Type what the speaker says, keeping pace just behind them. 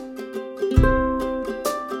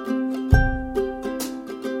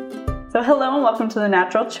So hello and welcome to The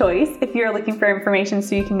Natural Choice. If you're looking for information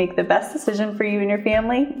so you can make the best decision for you and your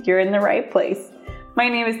family, you're in the right place. My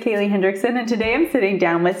name is Kaylee Hendrickson, and today I'm sitting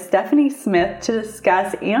down with Stephanie Smith to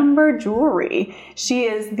discuss Amber Jewelry. She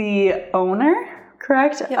is the owner,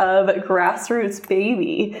 correct, Yep. of Grassroots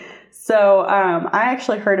Baby. So I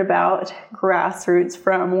actually heard about Grassroots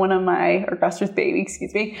from Grassroots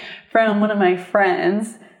Baby, from one of my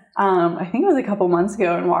friends. I think it was a couple months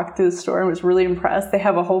ago, and walked through the store and was really impressed. They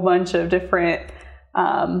have a whole bunch of different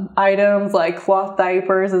items, like cloth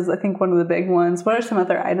diapers is I think one of the big ones. What are some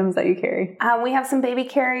other items that you carry? We have some baby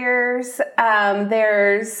carriers.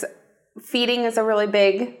 There's feeding is a really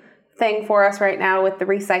big thing for us right now with the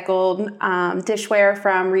recycled dishware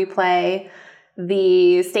from Replay,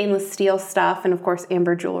 the stainless steel stuff, and of course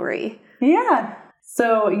Amber Jewelry. Yeah.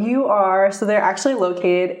 So they're actually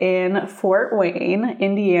located in Fort Wayne,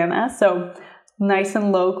 Indiana. So nice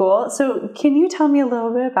and local. So can you tell me a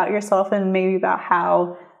little bit about yourself and maybe about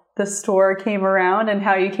how the store came around and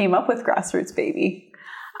how you came up with Grassroots Baby?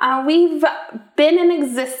 We've been in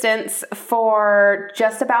existence for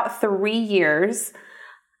just about 3 years.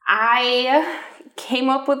 I came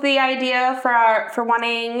up with the idea for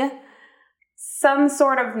wanting some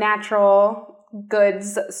sort of natural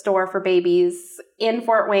goods store for babies in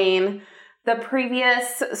Fort Wayne. The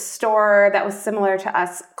previous store that was similar to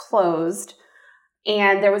us closed,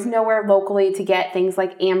 and there was nowhere locally to get things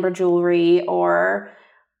like Amber Jewelry or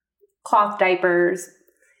cloth diapers,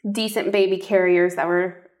 decent baby carriers that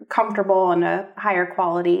were comfortable and a higher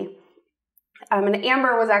quality. And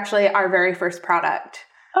Amber was actually our very first product.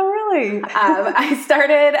 Oh, really? I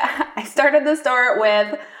started the store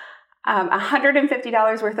with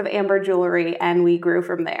 $150 worth of Amber Jewelry, and we grew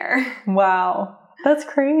from there. Wow. That's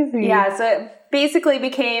crazy. Yeah, so it basically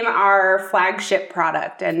became our flagship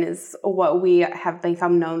product and is what we have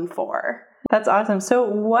become known for. That's awesome. So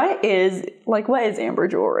what is Amber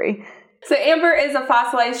Jewelry? So amber is a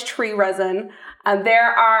fossilized tree resin.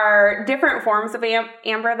 There are different forms of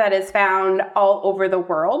amber that is found all over the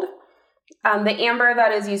world. The amber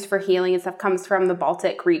that is used for healing and stuff comes from the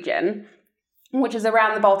Baltic region, which is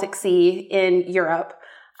around the Baltic Sea in Europe.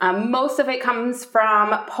 Most of it comes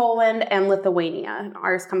from Poland and Lithuania.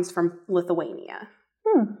 Ours comes from Lithuania.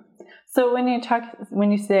 So when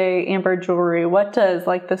you say Amber Jewelry, what does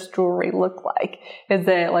this jewelry look like? Is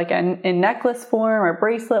it like in necklace form or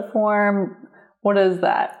bracelet form? What does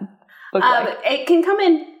that look like? It can come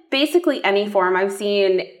in basically any form. I've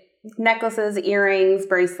seen necklaces, earrings,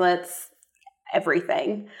 bracelets,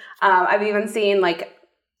 everything. I've even seen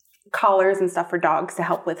collars and stuff for dogs to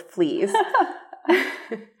help with fleas.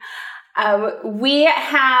 We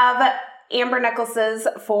have amber necklaces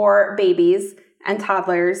for babies and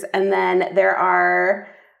toddlers, and then there are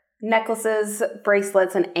necklaces,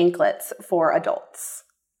 bracelets, and anklets for adults.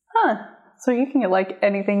 So you can get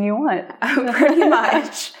anything you want. Pretty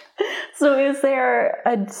much. So is there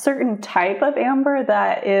a certain type of amber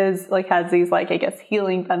that has these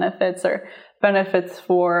healing benefits or benefits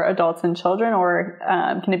for adults and children, or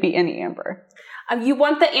can it be any amber? You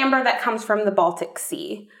want the amber that comes from the Baltic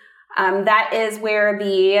Sea. That is where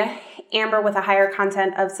the amber with a higher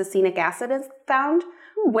content of succinic acid is found,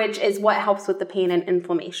 which is what helps with the pain and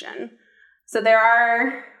inflammation. So there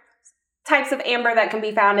are types of amber that can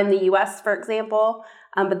be found in the U.S., for example,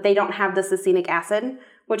 but they don't have the succinic acid,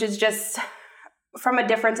 which is just from a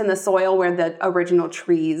difference in the soil where the original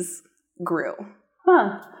trees grew.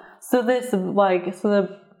 So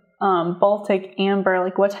the Baltic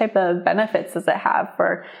amber, what type of benefits does it have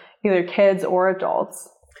for either kids or adults?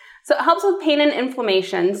 So it helps with pain and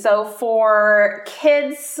inflammation. So for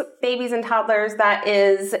kids, babies, and toddlers, that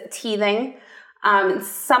is teething.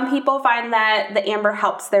 Some people find that the amber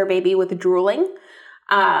helps their baby with drooling.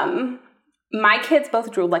 My kids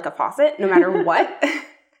both drooled like a faucet, no matter what.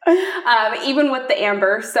 Even with the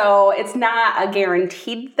amber. So it's not a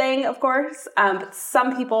guaranteed thing, of course. But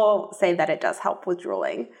some people say that it does help with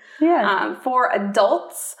drooling. Yeah. For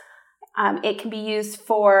adults, it can be used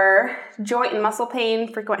for joint and muscle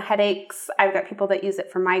pain, frequent headaches. I've got people that use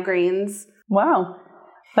it for migraines. Wow.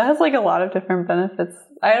 That has a lot of different benefits.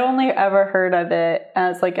 I only ever heard of it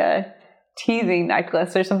as a teething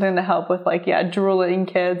necklace or something to help with drooling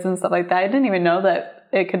kids and stuff like that. I didn't even know that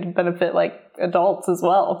it could benefit adults as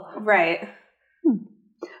well. Right.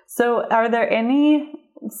 So are there any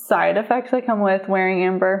side effects that come with wearing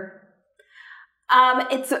amber?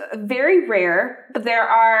 It's very rare, but there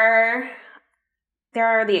are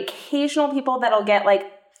the occasional people that'll get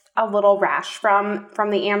a little rash from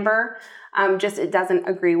the amber. Just it doesn't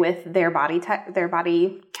agree with their body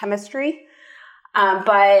chemistry.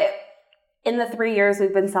 But in the 3 years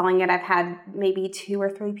we've been selling it, I've had maybe 2 or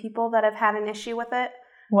 3 people that have had an issue with it.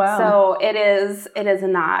 Wow. So it is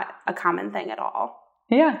not a common thing at all.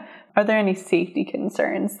 Yeah. Are there any safety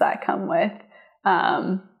concerns that come with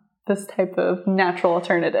this type of natural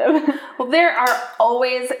alternative? Well, there are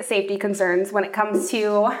always safety concerns when it comes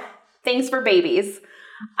to things for babies,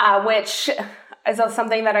 which is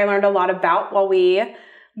something that I learned a lot about while we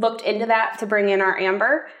looked into that to bring in our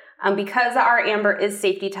amber. Because our amber is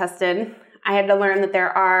safety tested, I had to learn that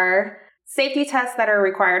there are safety tests that are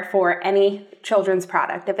required for any children's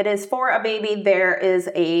product. If it is for a baby, there is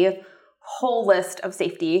a whole list of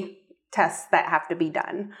safety tests that have to be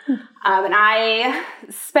done. And I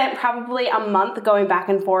spent probably a month going back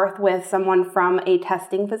and forth with someone from a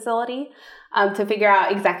testing facility to figure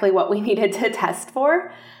out exactly what we needed to test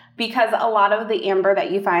for, because a lot of the amber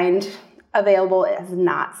that you find available is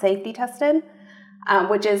not safety tested,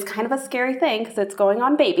 which is kind of a scary thing because it's going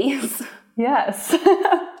on babies. Yes. So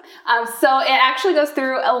it actually goes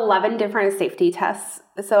through 11 different safety tests.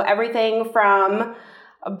 So everything from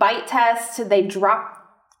a bite test, they drop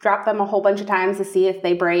them a whole bunch of times to see if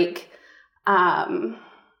they break. And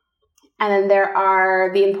then there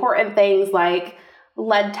are the important things like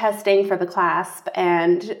lead testing for the clasp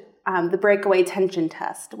and the breakaway tension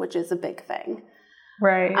test, which is a big thing.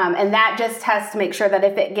 Right. And that just tests to make sure that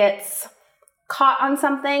if it gets caught on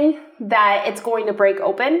something, that it's going to break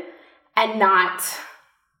open and not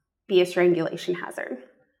be a strangulation hazard.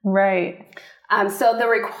 Right. So the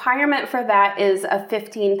requirement for that is a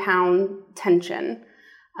 15-pound tension,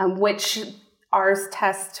 which ours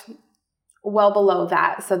test well below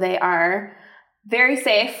that. So they are very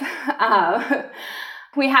safe.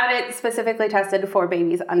 We had it specifically tested for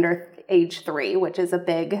babies under age 3, which is a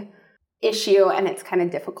big issue, and it's kind of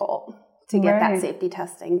difficult to get that safety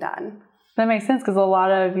testing done. That makes sense, because a lot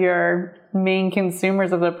of your main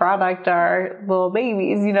consumers of the product are little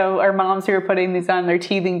babies, or moms who are putting these on their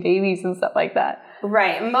teething babies and stuff like that.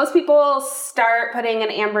 Right. Most people start putting an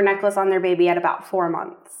amber necklace on their baby at about 4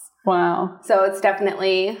 months. Wow. So it's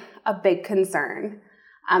definitely a big concern.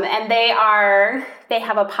 And they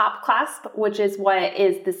have a pop clasp, which is what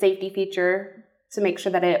is the safety feature to make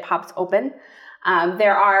sure that it pops open.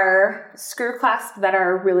 There are screw clasps that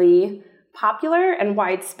are really popular and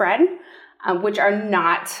widespread, which are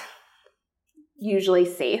not usually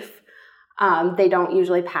safe. They don't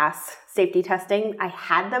usually pass safety testing. I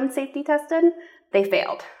had them safety tested. They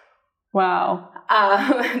failed. Wow.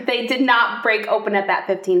 They did not break open at that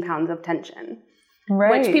 15 pounds of tension,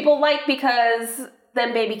 right. Which people like because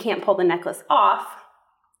then baby can't pull the necklace off.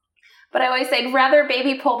 But I always say, I'd rather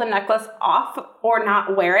baby pull the necklace off or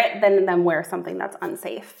not wear it than them wear something that's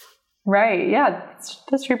unsafe. Right. Yeah.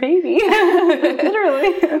 That's your baby.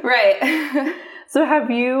 Literally. Right. So have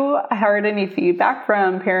you heard any feedback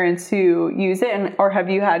from parents who use it, or have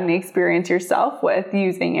you had any experience yourself with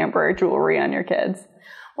using amber jewelry on your kids?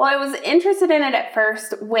 Well, I was interested in it at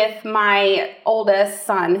first with my oldest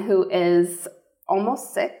son, who is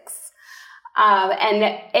almost 6. And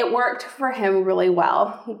it worked for him really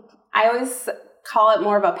well. I always call it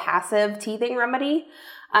more of a passive teething remedy.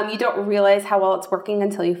 You don't realize how well it's working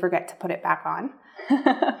until you forget to put it back on.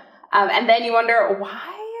 And then you wonder, why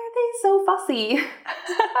are they so fussy?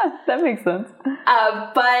 That makes sense.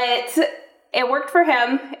 But it worked for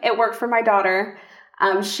him. It worked for my daughter.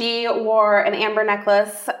 She wore an amber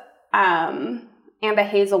necklace and a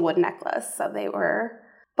hazelwood necklace. So they were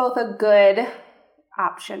both a good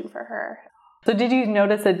option for her. So did you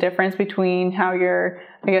notice a difference between how your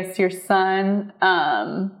son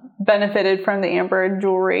benefited from the amber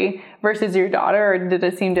jewelry versus your daughter, or did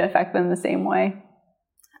it seem to affect them the same way?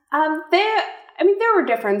 There were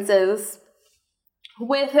differences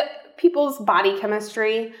with people's body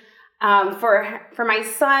chemistry. For my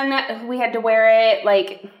son, we had to wear it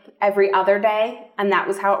like every other day, and that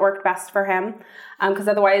was how it worked best for him, because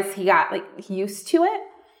otherwise he got used to it.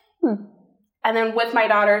 And then with my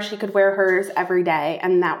daughter, she could wear hers every day,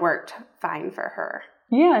 and that worked fine for her.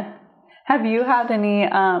 Yeah. Have you had any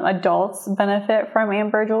adults benefit from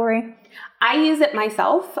amber jewelry? I use it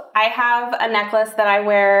myself. I have a necklace that I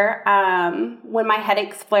wear when my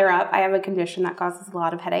headaches flare up. I have a condition that causes a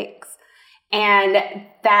lot of headaches, and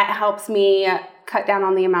that helps me cut down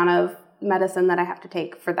on the amount of medicine that I have to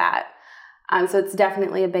take for that. So it's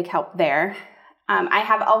definitely a big help there. I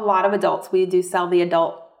have a lot of adults. We do sell the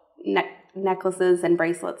adult necklaces and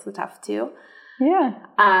bracelets and stuff too. Yeah.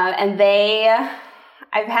 And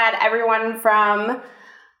I've had everyone from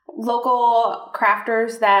local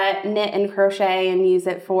crafters that knit and crochet and use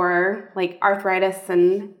it for arthritis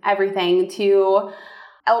and everything, to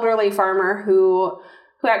elderly farmer who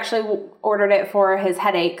who actually ordered it for his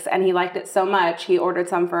headaches, and he liked it so much, he ordered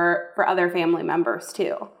some for other family members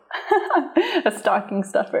too. A stocking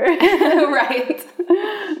stuffer. Right.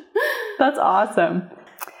 That's awesome.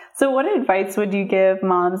 So what advice would you give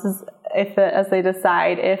moms as they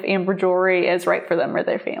decide if amber jewelry is right for them or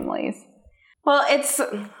their families? Well, it's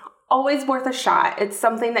always worth a shot. It's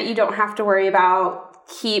something that you don't have to worry about.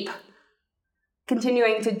 Keep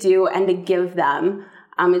continuing to do and to give them.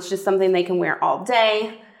 It's just something they can wear all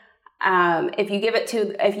day.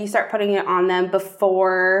 If you start putting it on them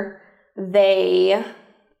before they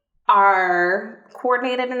are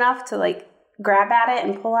coordinated enough to like grab at it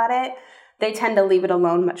and pull at it, they tend to leave it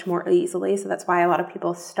alone much more easily. So that's why a lot of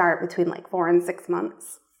people start between like 4 and 6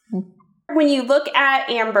 months. Mm-hmm. When you look at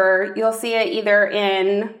amber, you'll see it either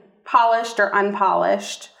in polished or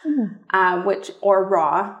unpolished, or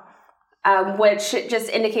raw, which just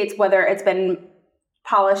indicates whether it's been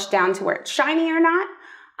polished down to where it's shiny or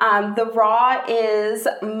not. The raw is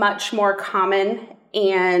much more common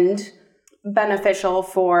and beneficial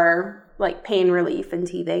for like pain relief and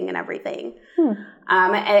teething and everything.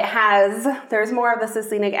 There's more of the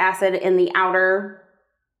succinic acid in the outer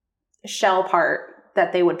shell part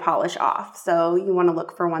that they would polish off. So you want to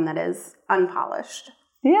look for one that is unpolished.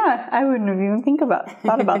 Yeah, I wouldn't have even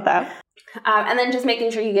thought about that. And then just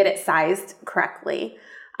making sure you get it sized correctly.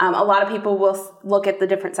 A lot of people will look at the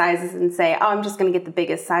different sizes and say, oh, I'm just going to get the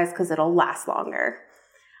biggest size because it'll last longer.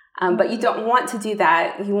 But you don't want to do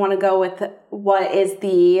that. You want to go with what is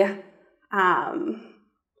the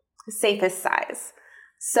safest size.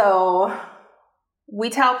 So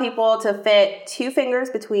we tell people to fit 2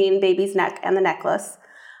 fingers between baby's neck and the necklace,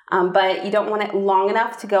 but you don't want it long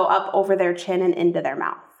enough to go up over their chin and into their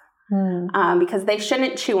mouth, because they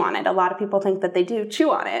shouldn't chew on it. A lot of people think that they do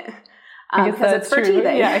chew on it. Because it's for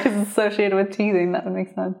teething. Yeah, because it's associated with teething. That would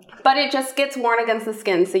make sense. But it just gets worn against the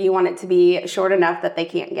skin, so you want it to be short enough that they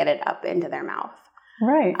can't get it up into their mouth.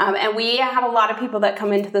 Right. And we have a lot of people that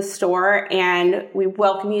come into the store, and we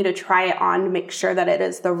welcome you to try it on to make sure that it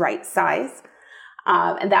is the right size.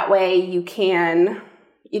 And that way you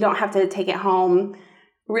don't have to take it home,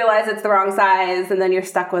 realize it's the wrong size, and then you're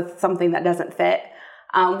stuck with something that doesn't fit.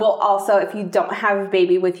 We'll also, if you don't have a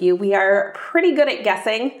baby with you, we are pretty good at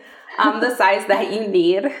guessing the size that you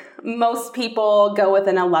need. Most people go with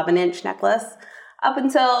an 11-inch necklace. Up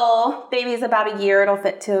until baby's about a year, it'll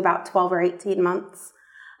fit to about 12 or 18 months.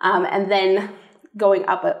 And then going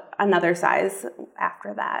up another size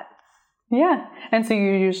after that. Yeah. And so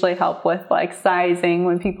you usually help with like sizing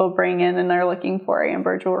when people bring in and they're looking for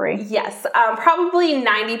amber jewelry. Yes. Probably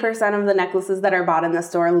 90% of the necklaces that are bought in the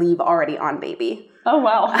store leave already on baby. Oh,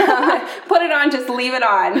 wow. Put it on, just leave it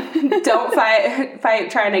on. Don't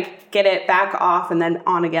fight trying to get it back off and then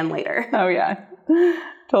on again later. Oh, yeah.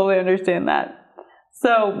 Totally understand that.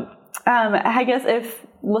 So I guess if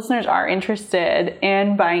listeners are interested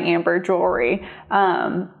in buying amber jewelry,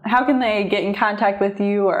 how can they get in contact with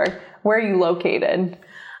you, or where are you located?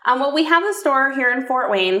 Well, we have a store here in Fort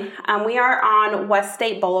Wayne. We are on West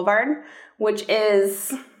State Boulevard, which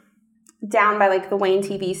is down by like the Wayne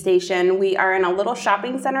TV station. We are in a little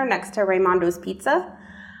shopping center next to Raimondo's Pizza.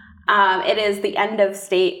 It is the end of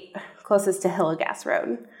state closest to Hillegas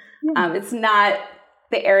Road. It's not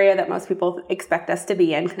the area that most people expect us to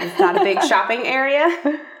be in because it's not a big shopping area.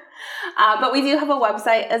 But we do have a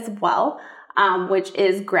website as well, which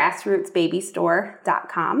is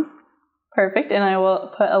grassrootsbabystore.com. Perfect. And I will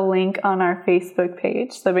put a link on our Facebook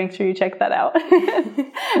page, so make sure you check that out.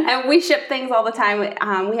 And we ship things all the time.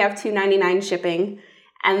 We have $2.99 shipping.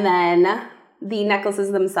 And then the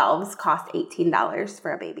necklaces themselves cost $18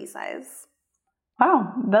 for a baby size.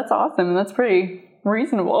 Wow, that's awesome. And that's pretty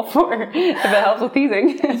reasonable for if it helps with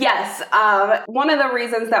teething. Yes. One of the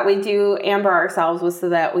reasons that we do amber ourselves was so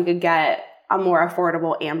that we could get a more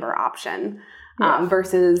affordable amber option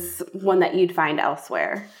versus one that you'd find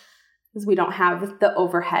elsewhere. Because we don't have the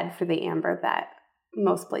overhead for the amber that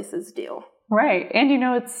most places do. Right. And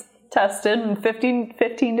it's tested in 15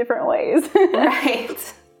 different ways.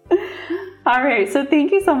 Right. All right. So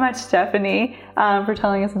thank you so much, Stephanie, for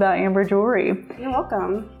telling us about amber jewelry. You're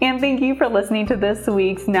welcome. And thank you for listening to this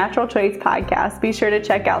week's Natural Choice Podcast. Be sure to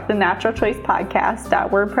check out the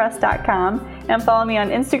naturalchoicepodcast.wordpress.com and follow me on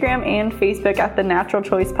Instagram and Facebook at the Natural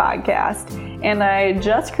Choice Podcast. And I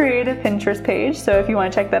just created a Pinterest page, so if you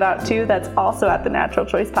want to check that out too, that's also at the Natural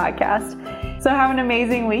Choice Podcast. So have an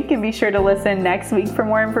amazing week, and be sure to listen next week for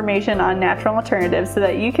more information on natural alternatives so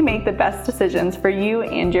that you can make the best decisions for you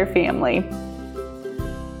and your family.